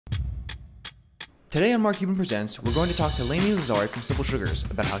Today on Mark Cuban Presents, we're going to talk to Lani Lazzari from Simple Sugars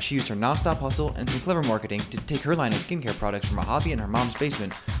about how she used her non-stop hustle and some clever marketing to take her line of skincare products from a hobby in her mom's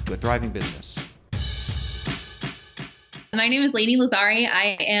basement to a thriving business. My name is Lani Lazzari.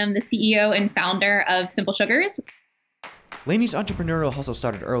 I am the CEO and founder of Simple Sugars. Lani's entrepreneurial hustle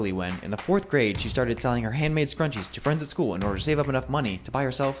started early when, in the 4th grade, she started selling her handmade scrunchies to friends at school in order to save up enough money to buy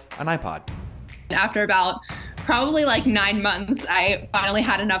herself an iPod. After about probably like 9 months, I finally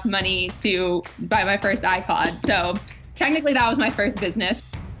had enough money to buy my first iPod. So technically that was my first business.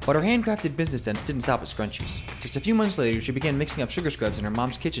 But her handcrafted business sense didn't stop at scrunchies. Just a few months later, she began mixing up sugar scrubs in her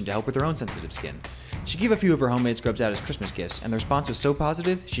mom's kitchen to help with her own sensitive skin. She gave a few of her homemade scrubs out as Christmas gifts, and the response was so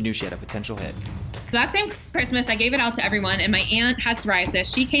positive, she knew she had a potential hit. So that same Christmas, I gave it out to everyone, and my aunt has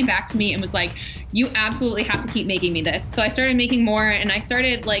psoriasis. She came back to me and was like, "You absolutely have to keep making me this." So I started making more, and I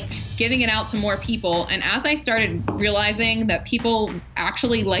started giving it out to more people. And as I started realizing that people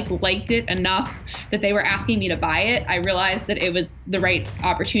actually liked it enough that they were asking me to buy it, I realized that it was the right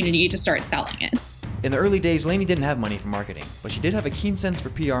opportunity to start selling it. In the early days, Lani didn't have money for marketing, but she did have a keen sense for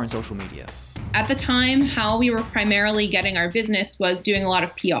PR and social media. At the time, how we were primarily getting our business was doing a lot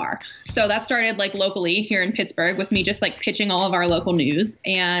of PR. So that started locally here in Pittsburgh with me just pitching all of our local news.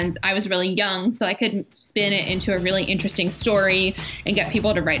 And I was really young, so I could spin it into a really interesting story and get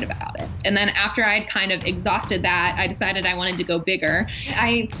people to write about it. And then after I'd kind of exhausted that, I decided I wanted to go bigger.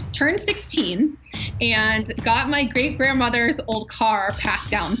 I turned 16 and got my great-grandmother's old car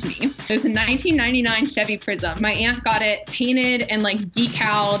passed down to me. It was a 1999 Chevy Prism. My aunt got it painted and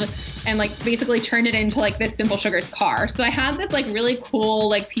decaled and basically turned it into this Simple Sugars car. So I had this really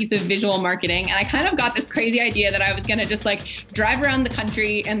cool piece of visual marketing, and I kind of got this crazy idea that I was gonna just drive around the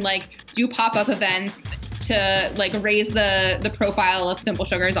country and do pop-up events to raise the profile of Simple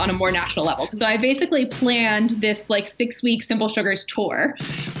Sugars on a more national level. So I basically planned this 6-week Simple Sugars tour.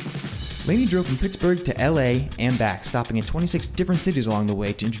 Lani drove from Pittsburgh to LA and back, stopping in 26 different cities along the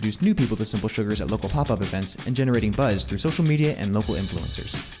way to introduce new people to Simple Sugars at local pop-up events and generating buzz through social media and local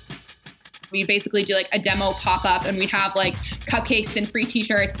influencers. We'd basically do a demo pop-up, and we'd have cupcakes and free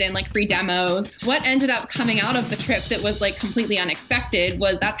t-shirts and free demos. What ended up coming out of the trip that was completely unexpected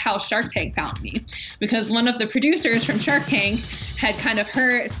was that's how Shark Tank found me. Because one of the producers from Shark Tank had kind of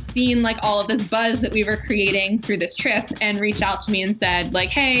seen all of this buzz that we were creating through this trip and reached out to me and said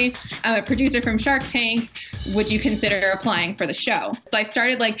 "Hey, I'm a producer from Shark Tank. Would you consider applying for the show?" So I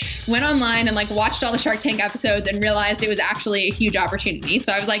started went online and watched all the Shark Tank episodes and realized it was actually a huge opportunity.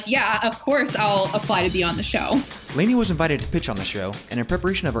 So I was like, yeah, of course I'll apply to be on the show. Lani was invited to pitch on the show, and in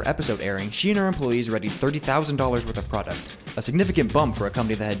preparation of her episode airing, she and her employees readied $30,000 worth of product, a significant bump for a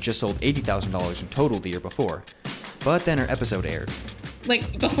company that had just sold $80,000 in total the year before. But then her episode aired.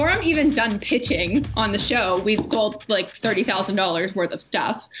 Before I'm even done pitching on the show, we'd sold $30,000 worth of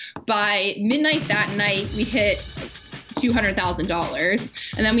stuff. By midnight that night, we hit $200,000,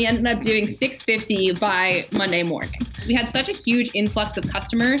 and then we ended up doing $650 by Monday morning. We had such a huge influx of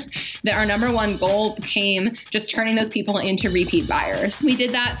customers that our number one goal became just turning those people into repeat buyers. We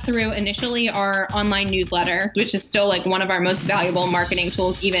did that through initially our online newsletter, which is still one of our most valuable marketing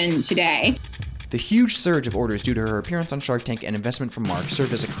tools even today. The huge surge of orders due to her appearance on Shark Tank and investment from Mark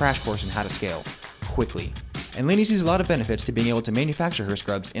served as a crash course in how to scale quickly. And Lani sees a lot of benefits to being able to manufacture her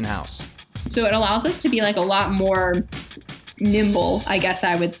scrubs in-house. So it allows us to be a lot more nimble, I guess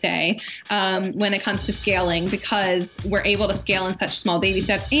I would say, when it comes to scaling, because we're able to scale in such small baby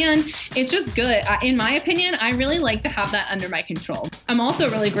steps, and it's just good. In my opinion, I really like to have that under my control. I'm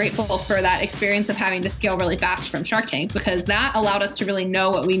also really grateful for that experience of having to scale really fast from Shark Tank, because that allowed us to really know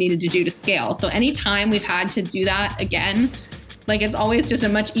what we needed to do to scale. So anytime we've had to do that again, it's always just a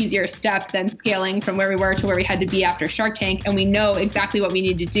much easier step than scaling from where we were to where we had to be after Shark Tank, and we know exactly what we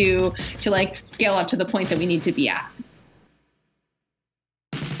need to do to scale up to the point that we need to be at.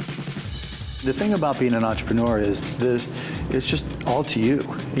 The thing about being an entrepreneur is it's just all to you.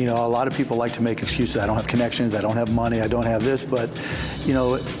 A lot of people like to make excuses. I don't have connections, I don't have money, I don't have this, but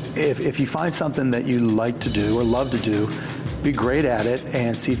if you find something that you like to do or love to do, be great at it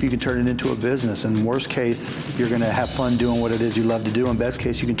and see if you can turn it into a business. In worst case, you're going to have fun doing what it is you love to do. In best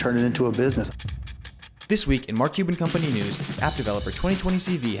case, you can turn it into a business. This week in Mark Cuban Company news, app developer 2020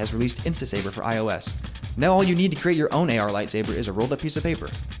 CV has released InstaSaber for iOS. Now all you need to create your own AR lightsaber is a rolled up piece of paper.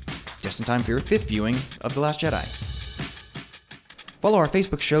 Just in time for your 5th viewing of The Last Jedi. Follow our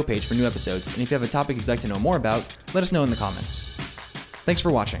Facebook show page for new episodes, and if you have a topic you'd like to know more about, let us know in the comments. Thanks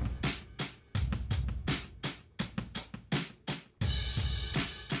for watching.